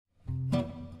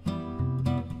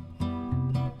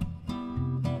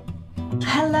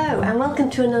Hello and welcome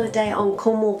to another day on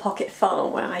Cornwall Pocket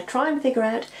Farm, where I try and figure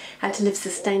out how to live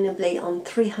sustainably on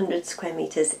 300 square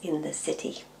metres in the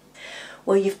city.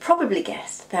 Well, you've probably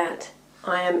guessed that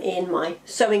I am in my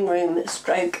sewing room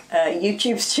stroke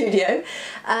YouTube studio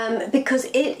because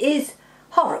it is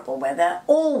horrible weather.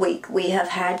 All week we have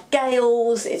had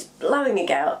gales, it's blowing a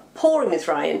gale, pouring with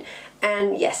rain,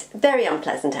 and yes, very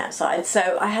unpleasant outside.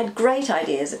 So I had great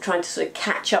ideas of trying to sort of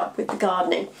catch up with the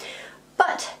gardening.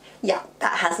 But yeah,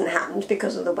 that hasn't happened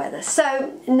because of the weather.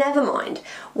 So never mind.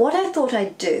 What I thought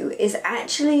I'd do is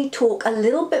actually talk a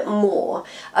little bit more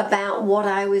about what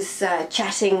I was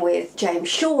chatting with James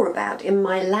Shaw about in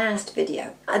my last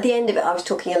video. At the end of it, I was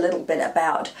talking a little bit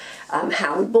about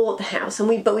how we bought the house,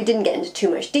 and but we didn't get into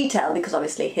too much detail because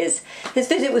obviously his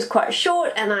visit was quite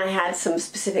short, and I had some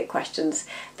specific questions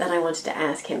that I wanted to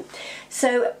ask him.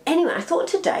 So anyway, I thought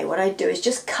today what I'd do is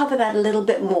just cover that a little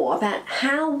bit more about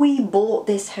how we bought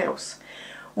this house,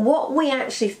 what we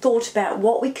actually thought about,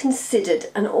 what we considered,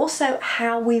 and also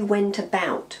how we went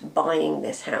about buying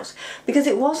this house, because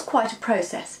it was quite a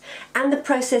process and the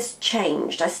process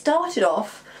changed. I started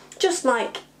off just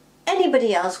like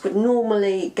anybody else would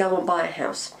normally go and buy a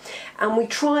house, and we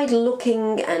tried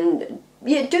looking and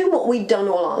doing what we'd done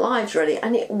all our lives really,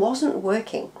 and it wasn't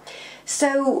working.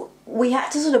 So we had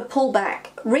to sort of pull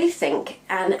back, rethink,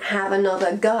 and have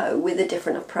another go with a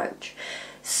different approach.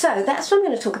 So that's what I'm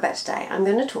going to talk about today. I'm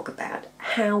going to talk about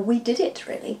how we did it,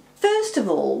 really. First of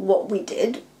all, what we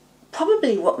did,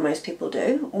 probably what most people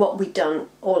do, what we'd done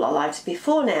all our lives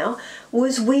before now,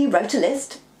 was we wrote a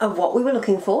list of what we were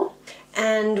looking for,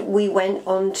 and we went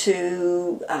on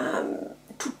to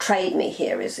Trade Me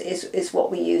here is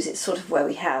what we use. It's sort of where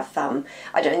we have,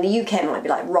 I don't know, in the UK it might be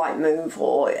like Rightmove,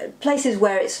 or places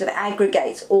where it sort of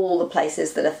aggregates all the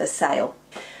places that are for sale.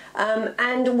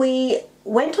 And we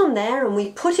went on there and we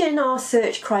put in our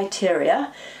search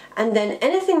criteria, and then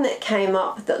anything that came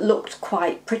up that looked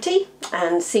quite pretty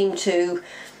and seemed to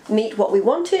meet what we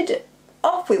wanted,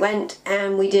 off we went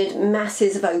and we did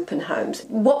masses of open homes.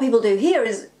 What people do here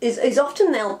is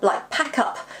often they'll like pack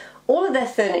up all of their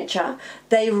furniture,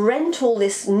 they rent all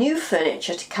this new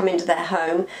furniture to come into their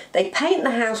home, they paint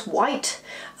the house white,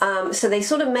 so they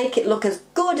sort of make it look as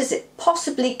good as it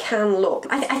possibly can look.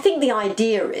 I think the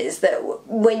idea is that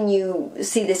when you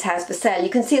see this house for sale, you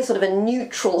can see a sort of a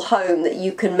neutral home that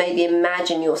you can maybe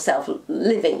imagine yourself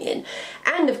living in.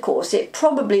 And of course, it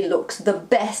probably looks the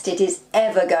best it is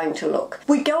ever going to look.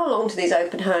 We go along to these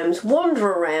open homes, wander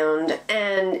around,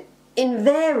 and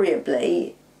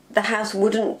invariably the house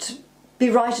wouldn't be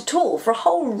right at all for a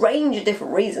whole range of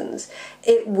different reasons.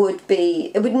 It would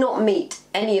not meet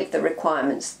any of the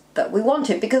requirements that we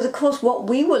wanted, because of course what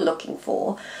we were looking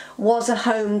for was a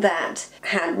home that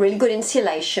had really good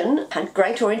insulation, had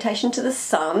great orientation to the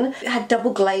sun, had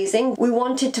double glazing. We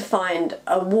wanted to find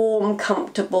a warm,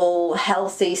 comfortable,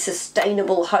 healthy,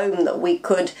 sustainable home that we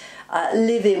could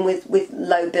live in with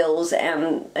low bills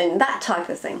and that type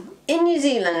of thing. In New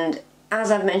Zealand, as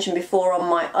I've mentioned before on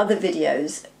my other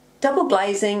videos, double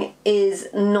glazing is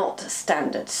not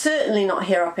standard, certainly not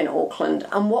here up in Auckland.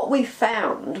 And what we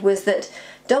found was that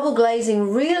double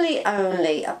glazing really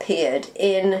only appeared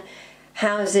in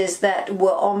houses that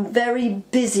were on very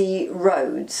busy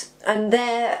roads, and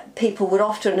there people would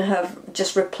often have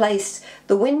just replaced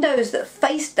the windows that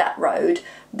faced that road.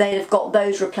 They'd have got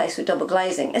those replaced with double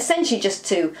glazing, essentially just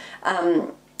to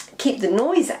keep the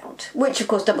noise out, which of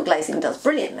course double glazing does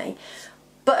brilliantly.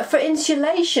 But for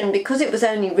insulation, because it was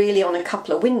only really on a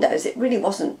couple of windows, it really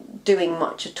wasn't doing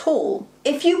much at all.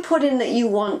 If you put in that you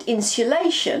want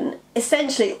insulation,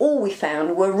 essentially all we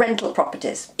found were rental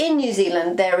properties. In New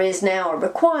Zealand, there is now a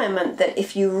requirement that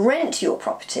if you rent your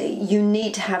property, you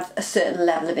need to have a certain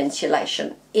level of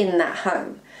insulation in that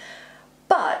home.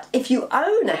 But if you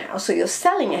own a house or you're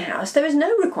selling a house, there is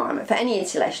no requirement for any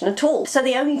insulation at all. So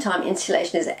the only time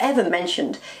insulation is ever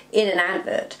mentioned in an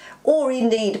advert, or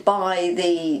indeed by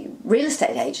the real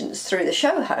estate agents through the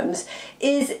show homes,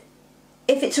 is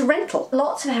if it's a rental.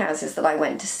 Lots of houses that I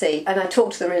went to see, and I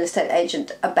talked to the real estate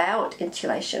agent about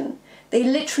insulation, they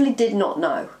literally did not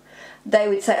know. They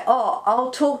would say, oh,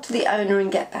 I'll talk to the owner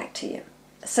and get back to you.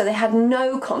 So they had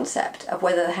no concept of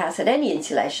whether the house had any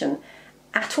insulation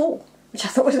at all, which I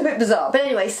thought was a bit bizarre. But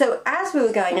anyway, so as we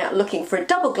were going out looking for a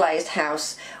double glazed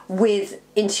house with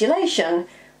insulation,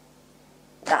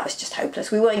 that was just hopeless.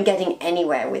 We weren't getting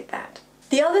anywhere with that.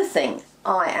 The other thing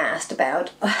I asked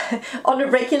about on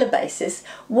a regular basis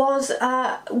was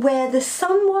where the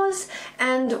sun was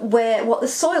and what the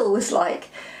soil was like.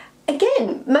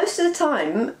 Again, most of the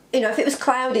time, you know, if it was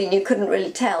cloudy and you couldn't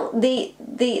really tell, the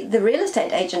real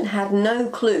estate agent had no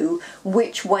clue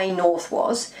which way north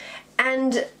was.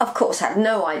 and of course had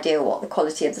no idea what the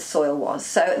quality of the soil was.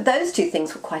 So those two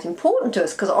things were quite important to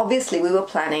us, because obviously we were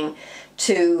planning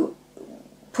to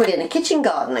put in a kitchen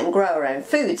garden and grow our own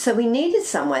food, so we needed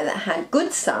somewhere that had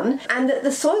good sun and that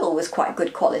the soil was quite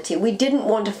good quality. We didn't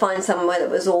want to find somewhere that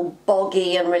was all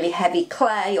boggy and really heavy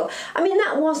clay, or, I mean,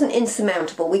 that wasn't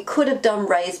insurmountable. We could have done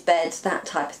raised beds, that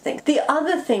type of thing. The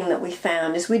other thing that we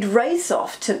found is we'd race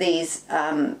off to these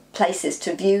places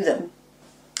to view them.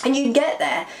 And you'd get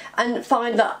there and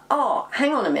find that, oh,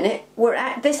 hang on a minute,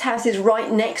 this house is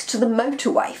right next to the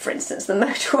motorway, for instance. The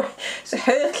motorway is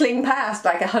hurtling past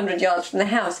like 100 yards from the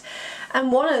house.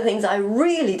 And one of the things I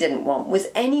really didn't want was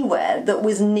anywhere that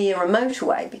was near a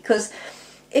motorway, because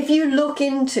if you look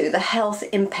into the health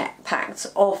impacts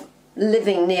of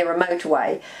living near a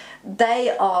motorway, they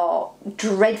are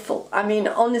dreadful. I mean,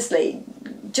 honestly,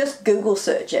 just Google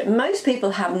search it. Most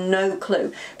people have no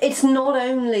clue. It's not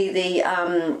only the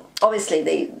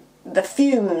obviously the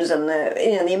fumes and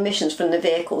the emissions from the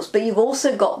vehicles, but you've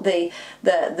also got the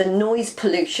noise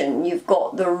pollution. You've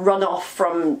got the runoff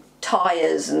from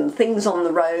tyres and things on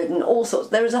the road and all sorts.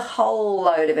 There is a whole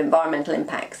load of environmental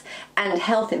impacts and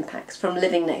health impacts from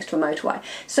living next to a motorway.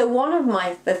 So one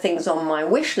of the things on my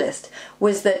wish list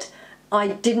was that I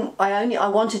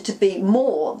wanted to be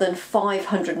more than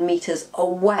 500 metres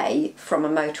away from a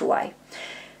motorway.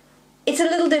 It's a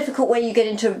little difficult when you get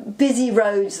into busy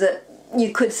roads that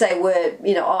you could say were,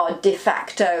 are de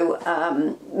facto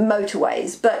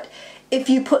motorways, but if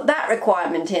you put that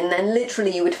requirement in, then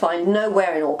literally you would find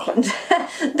nowhere in Auckland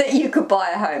that you could buy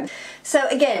a home. So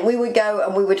again, we would go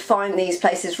and we would find these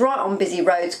places right on busy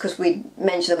roads, because we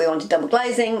mentioned that we wanted double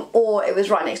glazing, or it was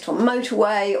right next to a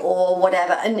motorway or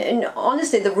whatever. And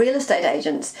honestly, the real estate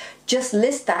agents just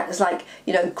list that as like,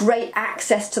 great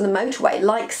access to the motorway,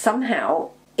 like somehow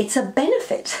it's a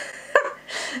benefit.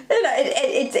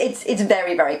 It's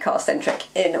very, very car-centric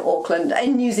in Auckland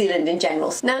and New Zealand in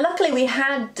general. Now, luckily we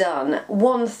had done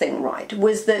one thing right,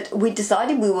 was that we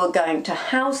decided we were going to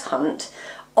house hunt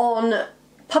on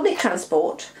public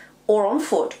transport or on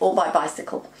foot or by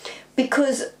bicycle,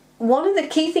 because one of the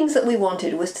key things that we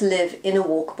wanted was to live in a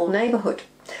walkable neighbourhood.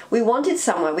 We wanted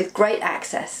somewhere with great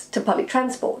access to public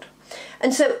transport.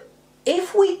 And so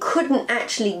if we couldn't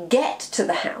actually get to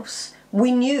the house,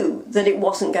 we knew that it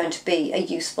wasn't going to be a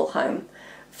useful home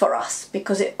for us,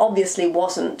 because it obviously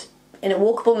wasn't in a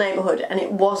walkable neighbourhood and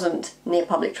it wasn't near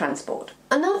public transport.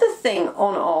 Another thing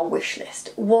on our wish list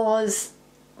was,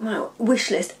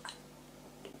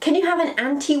 can you have an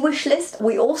anti-wish list?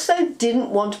 We also didn't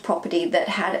want a property that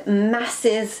had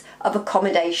masses of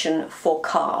accommodation for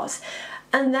cars.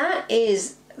 And that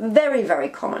is very, very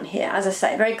common here. As I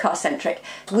say, very car-centric.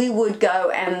 We would go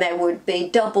and there would be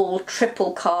double,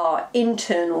 triple car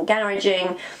internal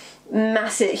garaging,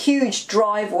 massive, huge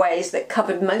driveways that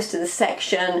covered most of the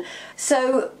section.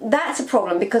 So that's a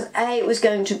problem, because A, it was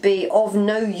going to be of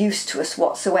no use to us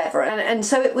whatsoever, and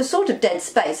so it was sort of dead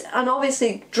space. And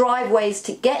obviously driveways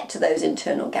to get to those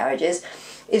internal garages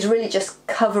is really just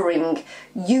covering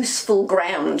useful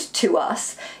ground to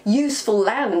us, useful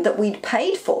land that we'd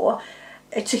paid for.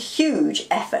 It's a huge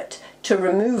effort to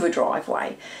remove a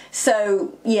driveway.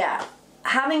 So yeah,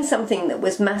 having something that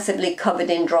was massively covered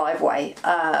in driveway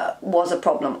was a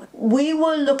problem. We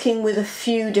were looking with a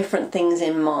few different things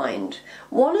in mind.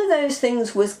 One of those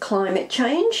things was climate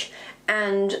change,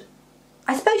 and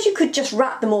I suppose you could just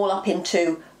wrap them all up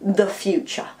into the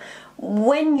future.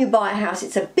 When you buy a house,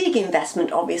 it's a big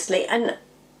investment, obviously, and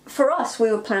for us,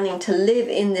 we were planning to live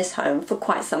in this home for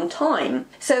quite some time.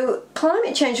 So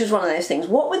climate change was one of those things.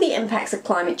 What were the impacts of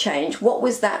climate change? What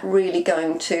was that really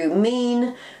going to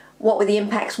mean? What were the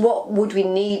impacts? What would we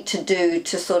need to do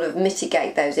to sort of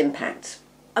mitigate those impacts?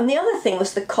 And the other thing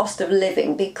was the cost of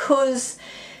living, because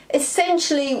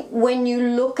essentially when you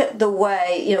look at the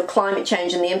way, climate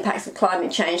change and the impacts of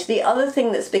climate change, the other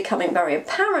thing that's becoming very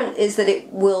apparent is that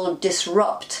it will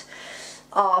disrupt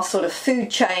our sort of food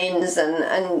chains,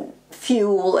 and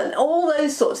fuel and all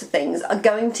those sorts of things are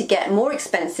going to get more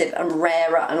expensive and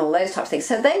rarer and all those types of things.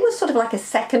 So they were sort of like a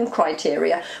second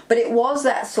criteria, but it was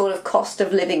that sort of cost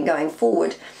of living going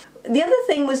forward. The other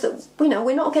thing was that,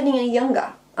 we're not getting any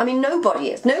younger. I mean,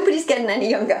 nobody is. Nobody's getting any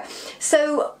younger.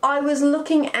 So I was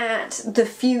looking at the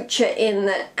future in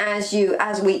that as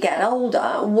we get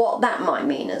older, what that might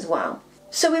mean as well.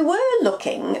 So we were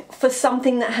looking for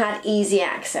something that had easy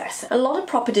access. A lot of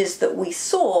properties that we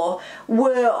saw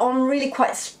were on really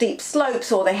quite steep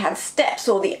slopes, or they had steps,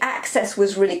 or the access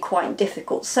was really quite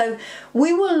difficult. So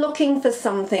we were looking for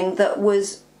something that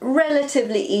was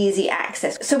relatively easy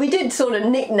access. So we did sort of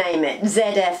nickname it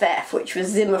ZFF, which was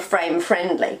Zimmer frame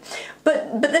friendly.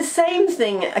 But the same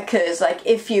thing occurs, like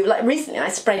if you, like recently I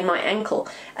sprained my ankle,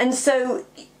 and so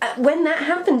when that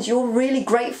happens you're really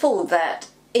grateful that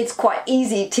it's quite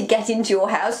easy to get into your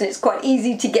house and it's quite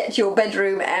easy to get to your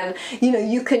bedroom, and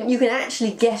you can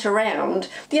actually get around.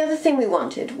 The other thing we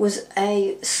wanted was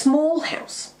a small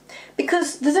house,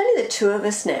 because there's only the two of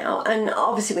us now, and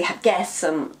obviously we have guests,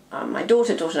 my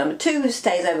daughter number 2, who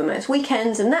stays over most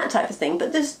weekends and that type of thing,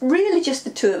 but there's really just the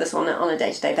two of us on a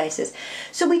day-to-day basis.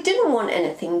 So we didn't want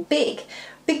anything big,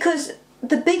 because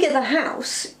the bigger the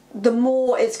house, the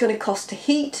more it's going to cost to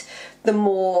heat, the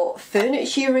more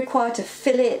furniture you require to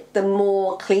fill it, the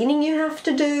more cleaning you have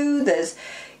to do, there's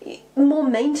more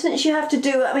maintenance you have to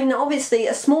do. I mean, obviously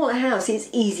a smaller house is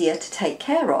easier to take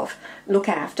care of, look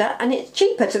after, and it's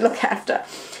cheaper to look after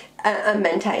and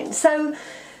maintain. So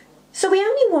we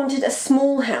only wanted a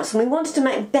small house, and we wanted to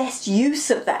make best use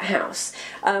of that house.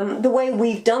 The way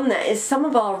we've done that is some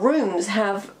of our rooms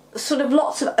have sort of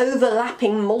lots of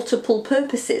overlapping multiple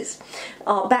purposes.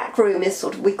 Our back room is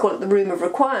sort of, we call it the room of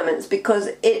requirements, because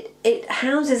it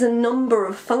houses a number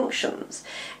of functions,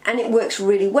 and it works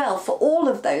really well for all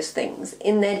of those things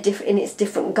in its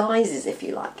different guises, if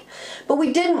you like. But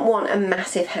we didn't want a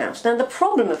massive house. Now the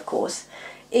problem, of course,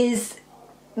 is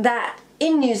that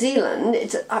in New Zealand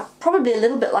it's probably a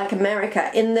little bit like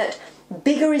America in that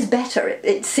bigger is better,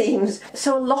 it seems.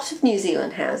 So a lot of New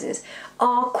Zealand houses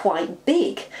are quite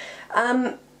big.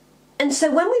 And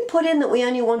so when we put in that we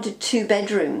only wanted 2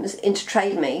 bedrooms into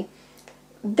Trade Me,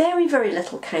 very, very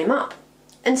little came up.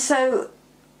 And so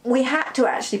we had to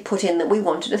actually put in that we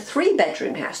wanted a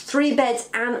 3-bedroom house, 3 beds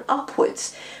and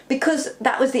upwards, because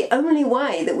that was the only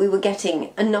way that we were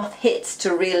getting enough hits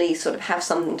to really sort of have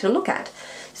something to look at.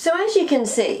 So as you can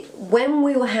see, when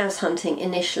we were house hunting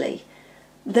initially,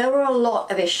 there were a lot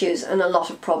of issues and a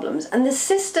lot of problems, and the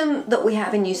system that we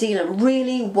have in New Zealand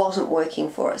really wasn't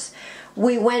working for us.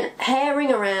 We went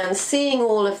herring around, seeing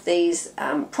all of these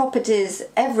properties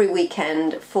every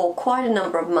weekend for quite a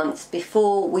number of months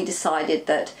before we decided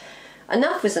that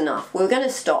enough was enough. We were going to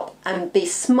stop and be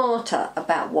smarter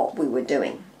about what we were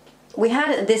doing. We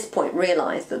had at this point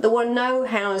realised that there were no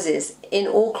houses in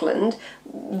Auckland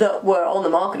that were on the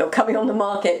market or coming on the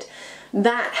market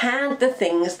that had the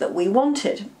things that we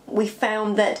wanted. We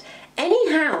found that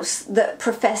any house that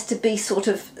professed to be sort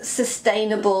of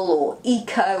sustainable or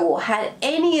eco or had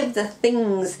any of the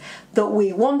things that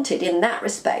we wanted in that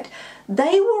respect,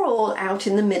 they were all out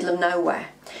in the middle of nowhere.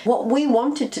 What we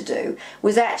wanted to do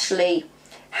was actually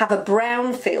have a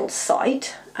brownfield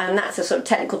site, and that's a sort of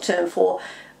technical term for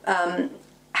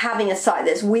having a site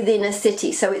that's within a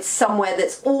city, so it's somewhere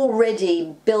that's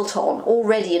already built on,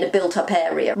 already in a built-up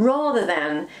area, rather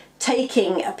than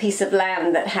taking a piece of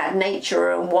land that had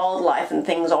nature and wildlife and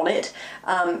things on it,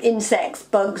 insects,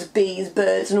 bugs, bees,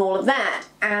 birds and all of that,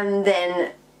 and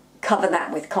then cover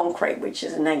that with concrete, which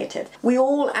is a negative. We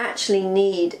all actually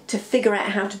need to figure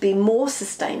out how to be more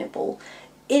sustainable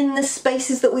in the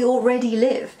spaces that we already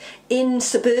live, in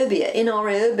suburbia, in our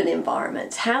urban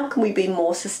environments. How can we be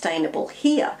more sustainable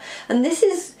here? And this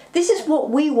is what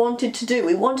we wanted to do.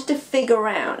 We wanted to figure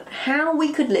out how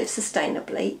we could live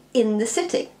sustainably in the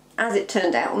city, as it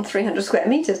turned out on 300 square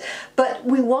metres. But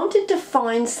we wanted to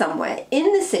find somewhere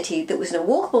in the city that was in a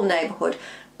walkable neighbourhood,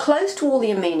 close to all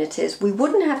the amenities. We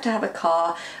wouldn't have to have a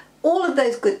car, all of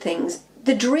those good things.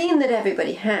 The dream that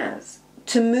everybody has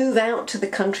to move out to the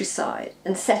countryside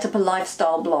and set up a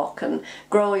lifestyle block and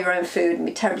grow your own food and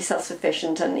be terribly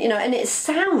self-sufficient, and and it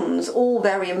sounds all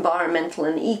very environmental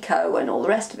and eco and all the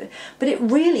rest of it, but it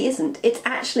really isn't. It's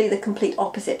actually the complete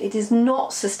opposite. It is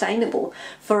not sustainable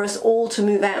for us all to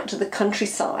move out to the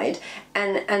countryside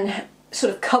and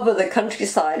sort of cover the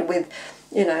countryside with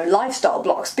lifestyle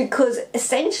blocks, because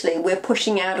essentially we're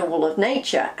pushing out all of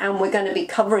nature and we're going to be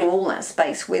covering all that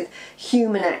space with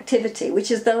human activity,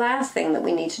 which is the last thing that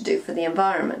we need to do for the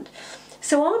environment.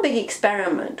 So our big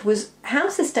experiment was, how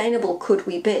sustainable could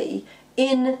we be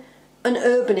in an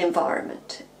urban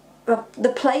environment,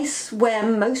 the place where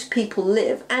most people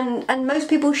live and most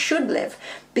people should live,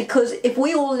 because if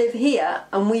we all live here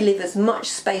and we leave as much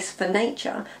space for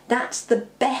nature, that's the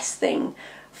best thing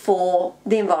for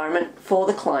the environment, for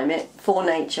the climate, for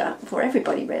nature, for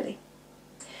everybody really.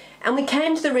 And we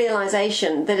came to the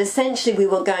realisation that essentially we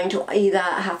were going to either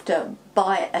have to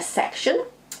buy a section,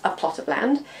 a plot of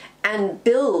land, and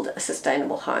build a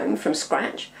sustainable home from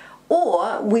scratch,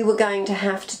 or we were going to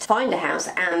have to find a house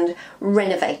and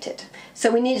renovate it.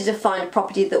 So we needed to find a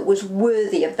property that was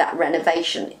worthy of that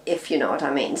renovation, if you know what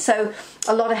I mean. So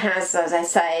a lot of houses, as I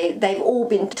say, they've all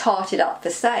been tarted up for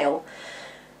sale.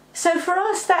 So for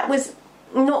us that was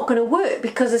not going to work,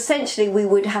 because essentially we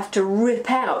would have to rip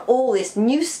out all this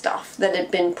new stuff that had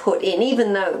been put in,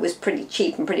 even though it was pretty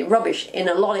cheap and pretty rubbish in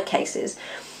a lot of cases.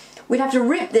 We'd have to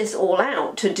rip this all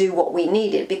out to do what we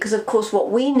needed, because of course what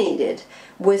we needed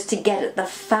was to get at the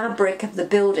fabric of the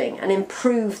building and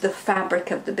improve the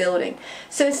fabric of the building.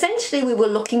 So essentially we were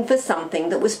looking for something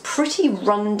that was pretty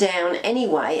run down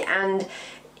anyway and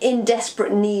in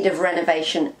desperate need of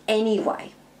renovation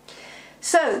anyway.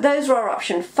 So those were our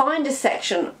options: find a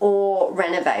section or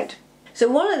renovate. So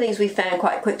one of the things we found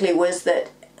quite quickly was that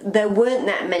there weren't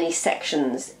that many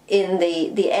sections in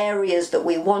the areas that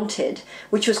we wanted,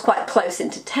 which was quite close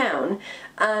into town.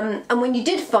 And when you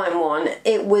did find one,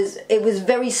 it was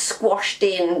very squashed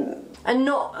in and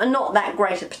not that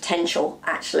great a potential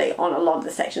actually on a lot of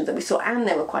the sections that we saw, and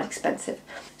they were quite expensive.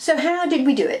 So how did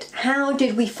we do it? How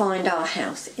did we find our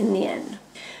house in the end?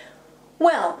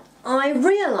 Well, I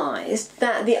realised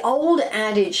that the old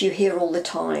adage you hear all the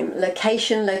time,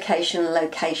 location, location,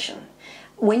 location.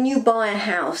 When you buy a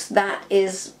house, that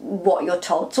is what you're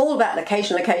told. It's all about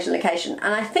location, location, location.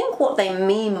 And I think what they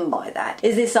mean by that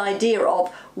is this idea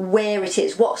of where it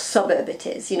is, what suburb it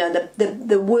is. You know,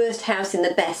 the worst house in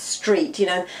the best street. You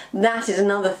know, that is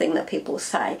another thing that people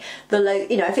say.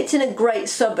 You know, if it's in a great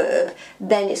suburb,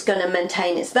 then it's going to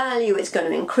maintain its value. It's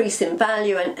going to increase in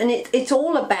value, and it's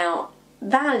all about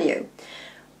value.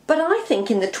 But I think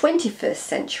in the 21st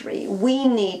century, we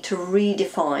need to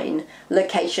redefine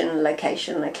location,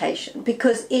 location, location,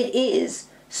 because it is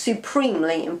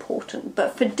supremely important,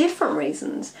 but for different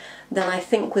reasons than I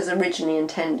think was originally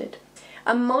intended.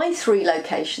 And my three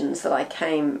locations that I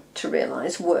came to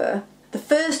realise were: the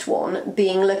first one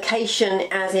being location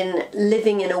as in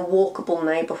living in a walkable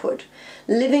neighbourhood.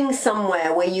 Living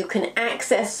somewhere where you can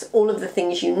access all of the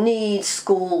things you need: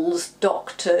 schools,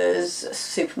 doctors,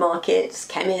 supermarkets,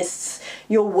 chemists,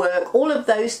 your work, all of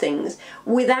those things,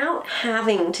 without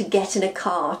having to get in a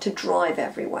car to drive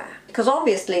everywhere. Because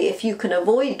obviously if you can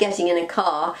avoid getting in a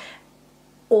car,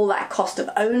 all that cost of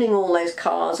owning all those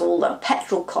cars, all the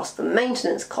petrol costs, the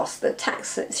maintenance costs, the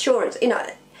tax insurance, you know,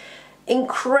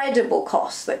 incredible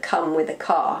costs that come with a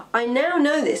car. I now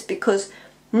know this because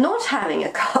not having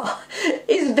a car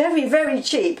is very, very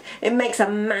cheap. It makes a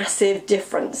massive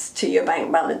difference to your bank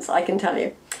balance, I can tell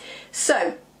you.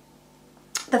 So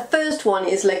the first one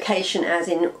is location as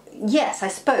in, yes, I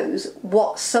suppose,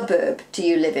 what suburb do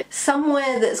you live in?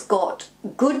 Somewhere that's got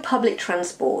good public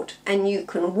transport and you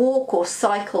can walk or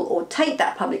cycle or take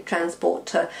that public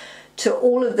transport to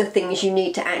all of the things you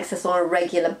need to access on a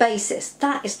regular basis.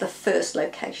 That is the first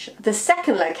location. The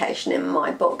second location in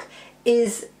my book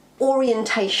is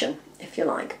orientation, if you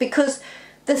like, because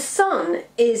the sun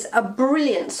is a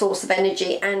brilliant source of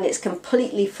energy and it's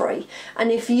completely free.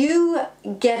 And if you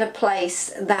get a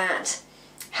place that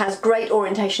has great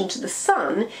orientation to the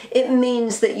sun, it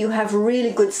means that you have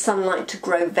really good sunlight to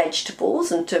grow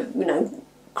vegetables and to, you know,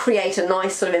 create a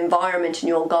nice sort of environment in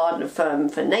your garden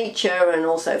for nature and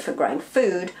also for growing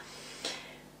food.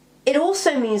 It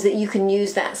also means that you can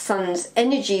use that sun's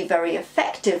energy very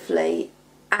effectively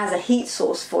as a heat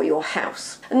source for your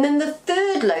house. And then the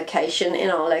third location in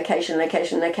our location,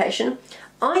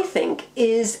 I think,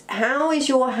 is how is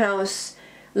your house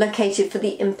located for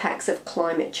the impacts of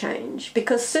climate change?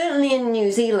 Because certainly in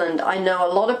New Zealand, I know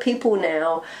a lot of people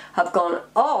now have gone,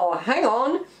 oh, hang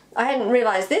on, I hadn't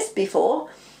realised this before.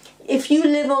 If you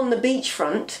live on the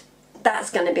beachfront, that's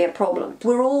going to be a problem.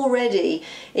 We're already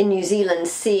in New Zealand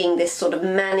seeing this sort of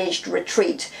managed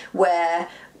retreat where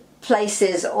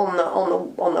places on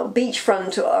the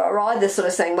beachfront are either sort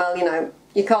of saying, well, you know,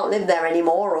 you can't live there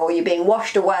anymore, or you're being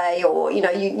washed away, or, you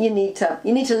know, you need to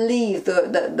leave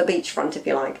the beachfront, if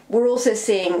you like. We're also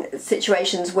seeing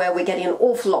situations where we're getting an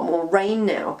awful lot more rain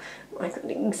now. Like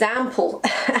an example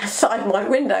outside my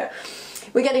window.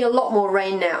 We're getting a lot more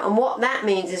rain now, and what that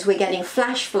means is we're getting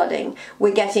flash flooding.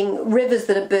 We're getting rivers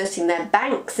that are bursting their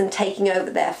banks and taking over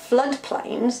their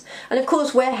floodplains. And of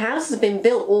course, where houses have been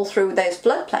built all through those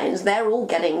floodplains, they're all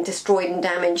getting destroyed and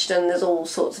damaged, and there's all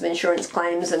sorts of insurance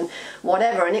claims and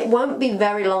whatever. And it won't be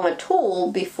very long at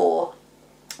all before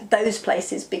those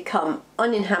places become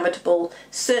uninhabitable,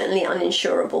 certainly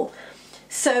uninsurable.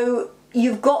 So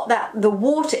you've got the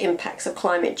water impacts of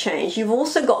climate change. You've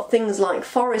also got things like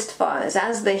forest fires.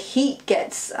 As the heat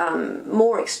gets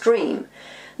more extreme,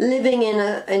 living in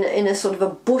a sort of a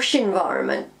bush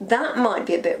environment, that might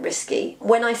be a bit risky.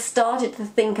 When I started to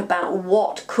think about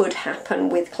what could happen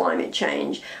with climate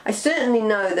change, I certainly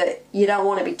know that you don't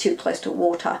want to be too close to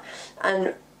water,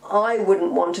 and I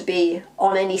wouldn't want to be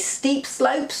on any steep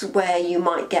slopes where you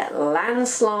might get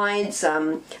landslides.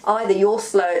 Either you're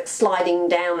sliding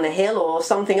down the hill or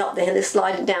something up the hill is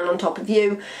sliding down on top of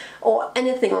you, or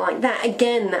anything like that.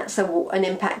 Again, that's an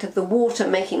impact of the water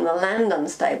making the land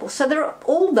unstable. So there are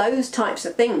all those types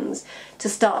of things to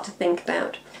start to think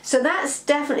about. So that's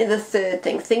definitely the third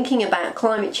thing, thinking about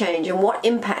climate change and what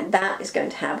impact that is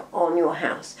going to have on your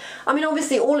house. I mean,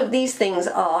 obviously all of these things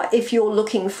are, if you're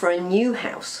looking for a new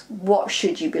house, what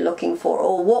should you be looking for,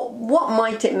 or what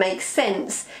might it make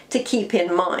sense to keep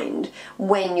in mind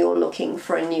when you're looking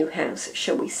for a new house,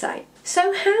 shall we say.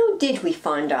 So how did we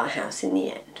find our house in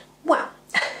the end? Well,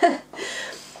 I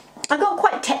got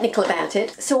quite technical about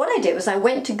it. So what I did was I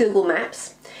went to Google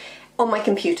Maps on my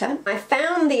computer. I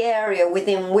found the area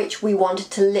within which we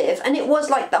wanted to live, and it was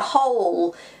like the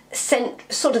whole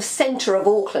sort of centre of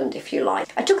Auckland, if you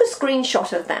like. I took a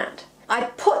screenshot of that. I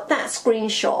put that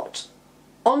screenshot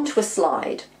onto a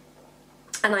slide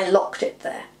and I locked it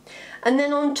there. And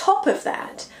then on top of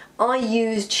that, I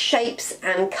used shapes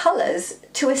and colours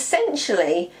to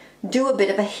essentially do a bit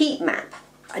of a heat map.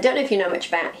 I don't know if you know much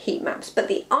about heat maps, but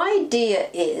the idea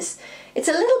is, it's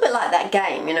a little bit like that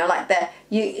game, you know, like are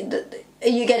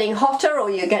you getting hotter or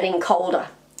you're getting colder?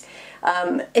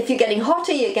 If you're getting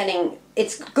hotter,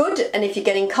 it's good, and if you're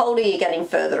getting colder, you're getting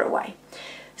further away.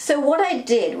 So what I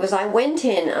did was I went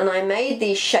in and I made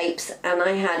these shapes and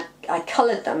I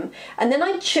coloured them, and then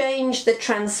I changed the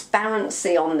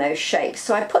transparency on those shapes.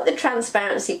 So I put the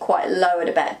transparency quite low at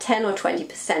about 10 or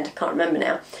 20%, I can't remember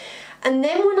now. And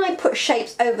then when I put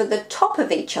shapes over the top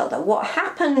of each other, what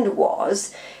happened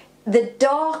was the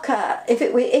darker, if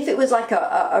it was like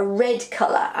a red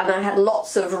colour and I had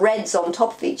lots of reds on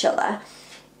top of each other,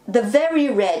 the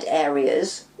very red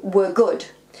areas were good.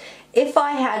 If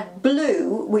I had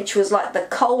blue, which was like the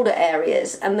colder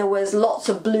areas, and there was lots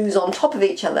of blues on top of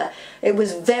each other, it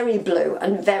was very blue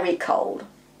and very cold.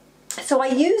 So I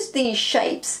used these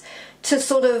shapes to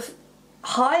sort of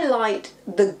highlight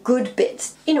the good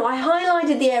bits. You know, I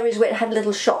highlighted the areas where it had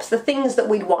little shops, the things that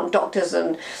we'd want, doctors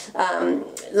and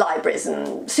libraries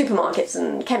and supermarkets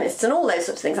and chemists and all those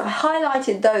sorts of things. I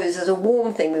highlighted those as a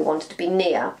warm thing we wanted to be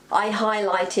near. I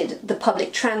highlighted the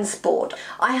public transport.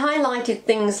 I highlighted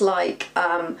things like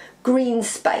green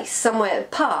space, somewhere,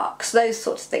 parks, those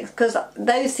sorts of things, because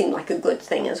those seem like a good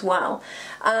thing as well.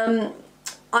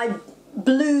 I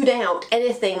blued out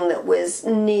anything that was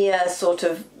near sort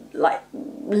of like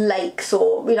lakes,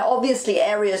 or, you know, obviously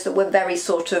areas that were very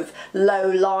sort of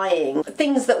low-lying.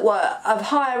 Things that were of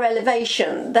higher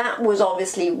elevation, that was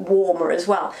obviously warmer as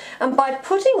well. And by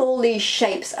putting all these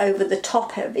shapes over the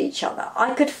top of each other,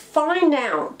 I could find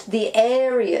out the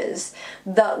areas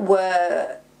that we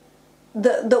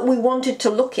wanted to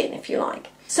look in, if you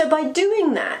like. So by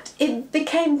doing that, it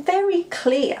became very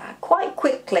clear quite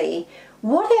quickly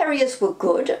what areas were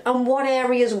good and what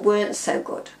areas weren't so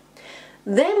good.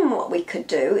 Then what we could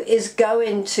do is go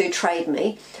into Trade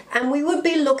Me and we would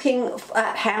be looking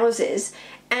at houses,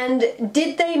 and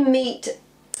did they meet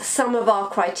some of our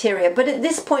criteria. But at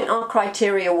this point our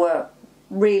criteria were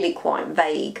really quite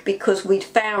vague because we'd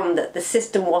found that the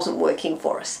system wasn't working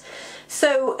for us.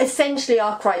 So essentially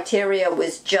our criteria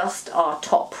was just our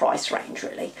top price range,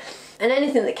 really. And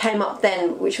anything that came up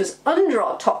then which was under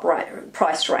our top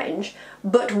price range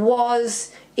but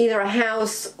was either a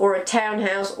house or a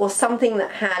townhouse or something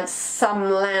that had some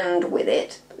land with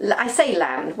it. I say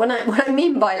land, what I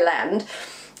mean by land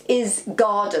is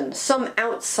garden, some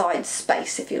outside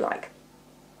space, if you like.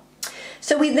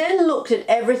 So we then looked at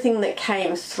everything that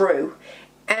came through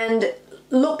and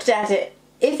looked at it.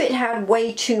 If it had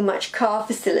way too much car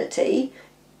facility,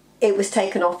 it was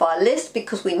taken off our list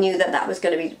because we knew that that was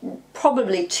going to be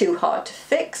probably too hard to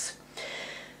fix.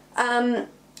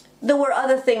 There were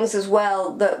other things as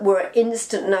well that were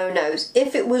instant no-nos.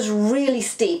 If it was really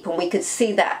steep and we could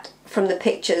see that from the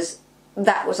pictures,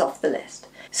 that was off the list.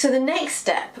 So the next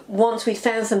step, once we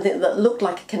found something that looked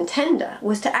like a contender,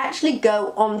 was to actually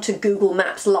go onto Google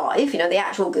Maps Live, you know, the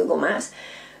actual Google Maps,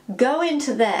 go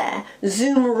into there,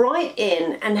 zoom right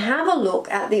in and have a look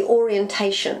at the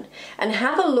orientation and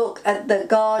have a look at the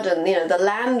garden, you know, the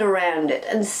land around it,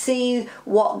 and see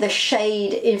what the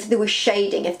shade, if there was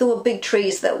shading, if there were big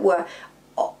trees that were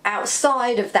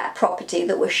outside of that property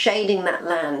that were shading that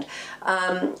land,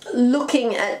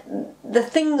 looking at the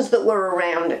things that were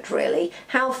around it really.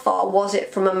 How far was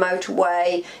it from a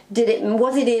motorway?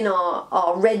 Was it in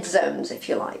our red zones, if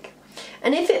you like?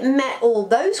 And if it met all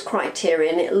those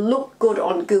criteria and it looked good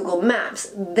on Google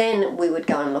Maps, then we would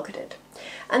go and look at it.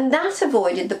 And that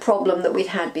avoided the problem that we'd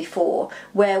had before,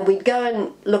 where we'd go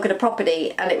and look at a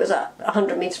property and it was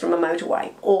 100 metres from a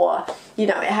motorway, or, you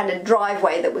know, it had a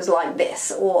driveway that was like this,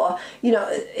 or, you know,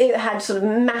 it had sort of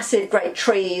massive great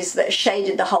trees that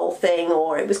shaded the whole thing,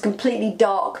 or it was completely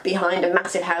dark behind a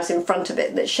massive house in front of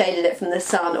it that shaded it from the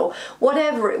sun, or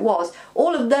whatever it was.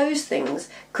 All of those things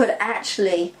could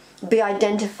actually be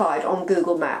identified on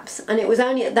Google Maps, and it was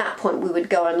only at that point we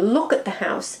would go and look at the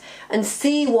house and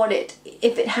see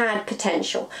if it had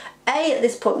potential. At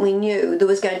this point we knew there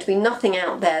was going to be nothing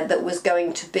out there that was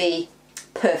going to be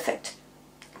perfect.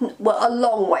 Well, a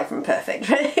long way from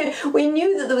perfect. We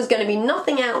knew that there was going to be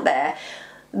nothing out there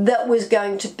that was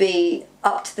going to be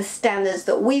up to the standards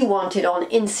that we wanted on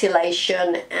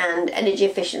insulation and energy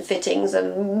efficient fittings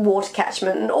and water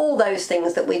catchment and all those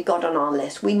things that we'd got on our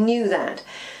list. We knew that.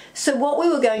 So what we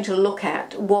were going to look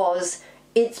at was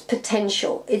its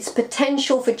potential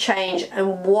for change,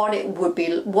 and what it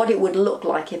would look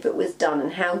like if it was done,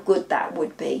 and how good that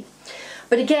would be.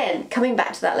 But again, coming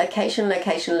back to that location,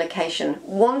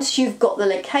 once you've got the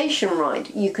location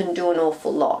right, you can do an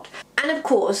awful lot. And of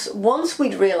course, once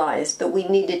we'd realised that we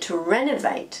needed to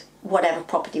renovate whatever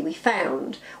property we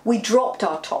found, we dropped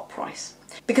our top price.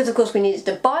 Because of course we needed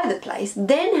to buy the place,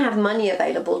 then have money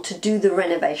available to do the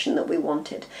renovation that we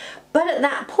wanted. But at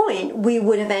that point we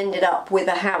would have ended up with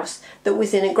a house that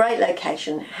was in a great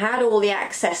location, had all the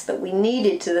access that we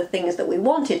needed to the things that we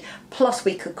wanted, plus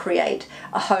we could create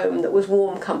a home that was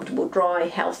warm, comfortable, dry,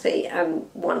 healthy and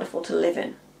wonderful to live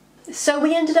in. So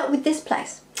we ended up with this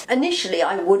place. Initially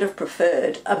I would have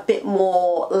preferred a bit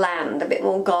more land, a bit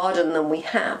more garden than we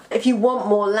have. If you want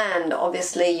more land,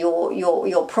 obviously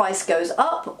your price goes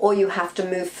up, or you have to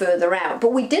move further out.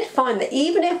 But we did find that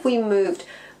even if we moved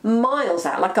miles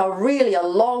out, like a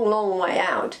long way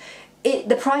out,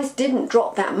 the price didn't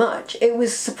drop that much. It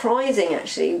was surprising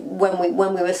actually when we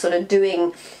were sort of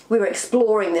we were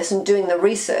exploring this and doing the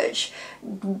research.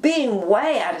 Being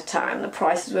way out of town, the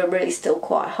prices were really still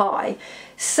quite high.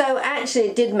 So actually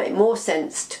it did make more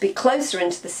sense to be closer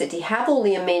into the city, have all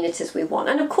the amenities we want,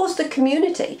 and of course the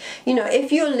community. You know,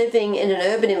 if you're living in an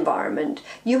urban environment,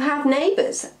 you have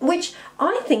neighbours, which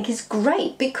I think is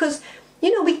great, because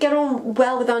you know, we get on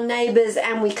well with our neighbours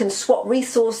and we can swap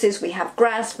resources. We have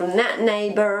grass from that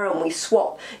neighbour and we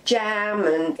swap jam,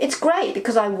 and it's great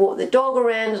because I walk the dog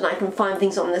around and I can find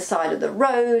things on the side of the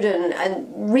road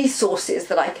and resources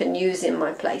that I can use in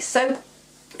my place. So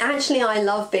actually I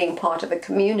love being part of a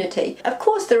community. Of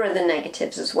course there are the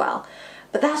negatives as well,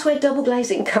 but that's where double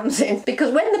glazing comes in,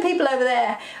 because when the people over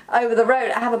there over the road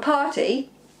have a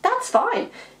party, that's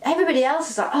fine. Everybody else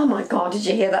is like, oh my God, did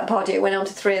you hear that party? It went on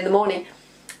to 3 in the morning.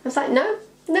 I was like, no,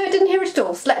 I didn't hear it at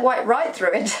all. Slept right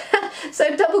through it.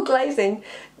 So double glazing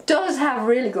does have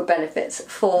really good benefits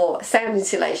for sound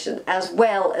insulation as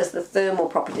well as the thermal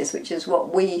properties, which is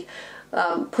what we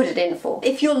put it in for.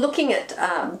 If you're looking at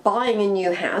buying a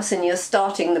new house and you're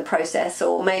starting the process,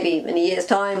 or maybe in a year's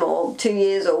time or 2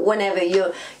 years or whenever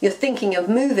you're thinking of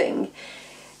moving,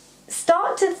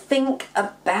 start to think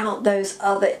about those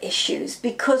other issues,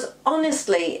 because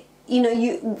honestly, you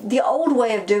know, the old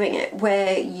way of doing it,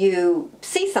 where you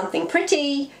see something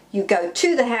pretty, you go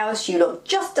to the house, you look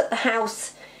just at the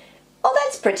house, oh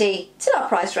that's pretty, it's in our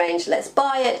price range, let's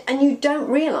buy it, and you don't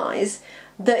realise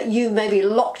that you maybe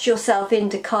locked yourself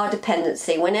into car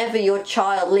dependency. Whenever your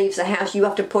child leaves the house, you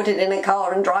have to put it in a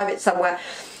car and drive it somewhere.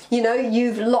 You know,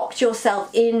 you've locked yourself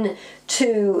in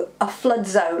to a flood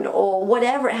zone or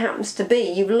whatever it happens to be.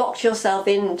 You've locked yourself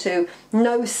into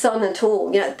no sun at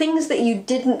all. You know, things that you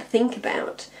didn't think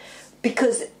about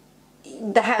because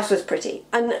the house was pretty.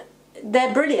 And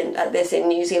they're brilliant at this in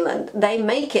New Zealand. They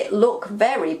make it look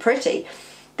very pretty.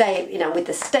 They, you know, with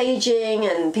the staging,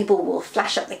 and people will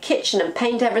flash up the kitchen and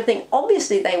paint everything.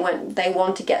 Obviously they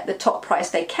want to get the top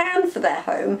price they can for their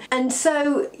home, and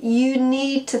so you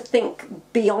need to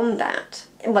think beyond that.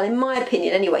 Well, in my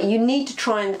opinion anyway, you need to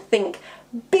try and think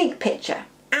big picture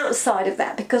outside of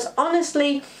that, because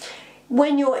honestly,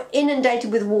 when you're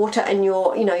inundated with water and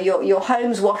your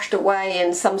home's washed away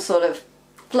in some sort of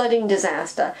flooding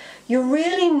disaster, you're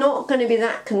really not going to be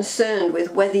that concerned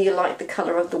with whether you like the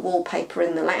colour of the wallpaper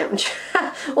in the lounge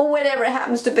or whatever it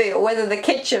happens to be, or whether the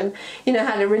kitchen, you know,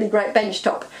 had a really great bench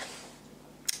top.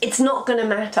 It's not going to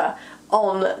matter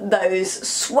on those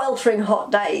sweltering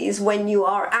hot days when you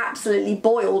are absolutely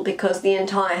boiled because the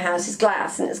entire house is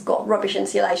glass and it's got rubbish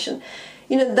insulation.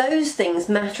 You know, those things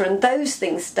matter, and those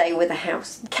things stay with a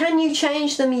house. Can you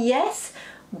change them? Yes,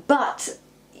 but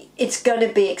it's going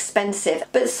to be expensive.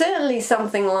 But certainly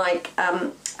something like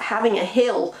having a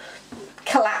hill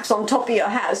collapse on top of your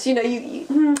house. You know,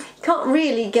 you can't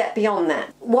really get beyond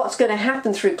that. What's going to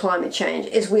happen through climate change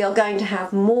is we are going to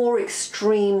have more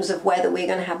extremes of weather. We're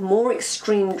going to have more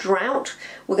extreme drought.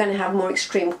 We're going to have more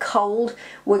extreme cold.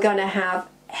 We're going to have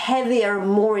heavier and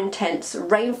more intense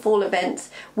rainfall events,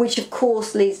 which of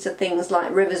course leads to things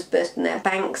like rivers bursting their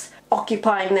banks,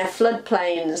 occupying their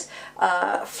floodplains,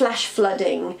 flash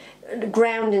flooding,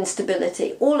 ground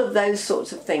instability, all of those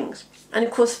sorts of things. And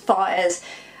of course fires.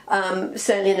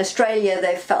 Certainly in Australia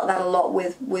they've felt that a lot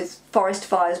with forest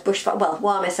fires, bushfires. Well,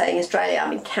 why am I saying Australia? I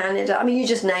mean Canada, I mean you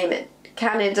just name it.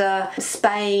 Canada,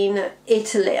 Spain,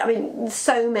 Italy, I mean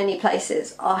so many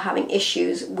places are having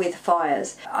issues with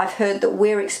fires. I've heard that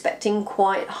we're expecting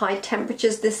quite high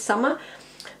temperatures this summer.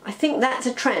 I think that's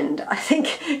a trend. I think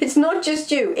it's not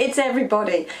just you, it's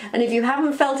everybody. And if you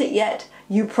haven't felt it yet,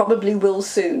 you probably will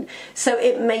soon. So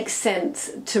it makes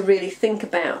sense to really think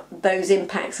about those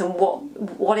impacts and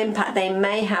what impact they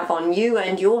may have on you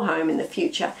and your home in the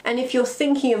future. And if you're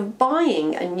thinking of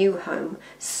buying a new home,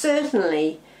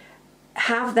 certainly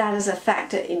have that as a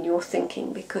factor in your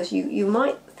thinking, because you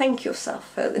might thank yourself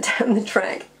further down the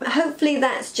track. Hopefully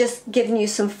that's just given you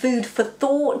some food for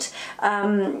thought.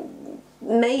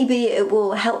 Maybe it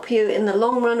will help you in the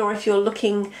long run, or if you're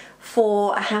looking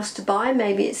for a house to buy,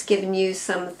 maybe it's given you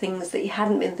some things that you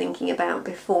hadn't been thinking about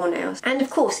before now. And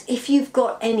of course, if you've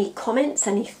got any comments,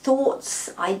 any thoughts,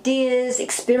 ideas,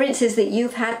 experiences that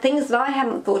you've had, things that I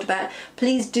haven't thought about,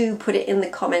 please do put it in the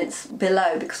comments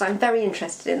below, because I'm very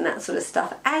interested in that sort of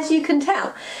stuff, as you can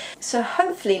tell. So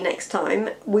hopefully next time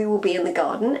we will be in the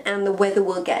garden and the weather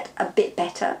will get a bit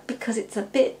better, because it's a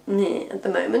bit meh at the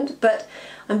moment, but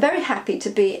I'm very happy to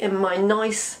be in my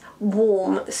nice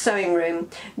warm sewing room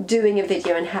doing a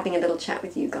video and having a little chat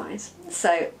with you guys.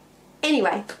 So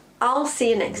anyway, I'll see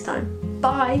you next time.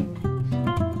 Bye.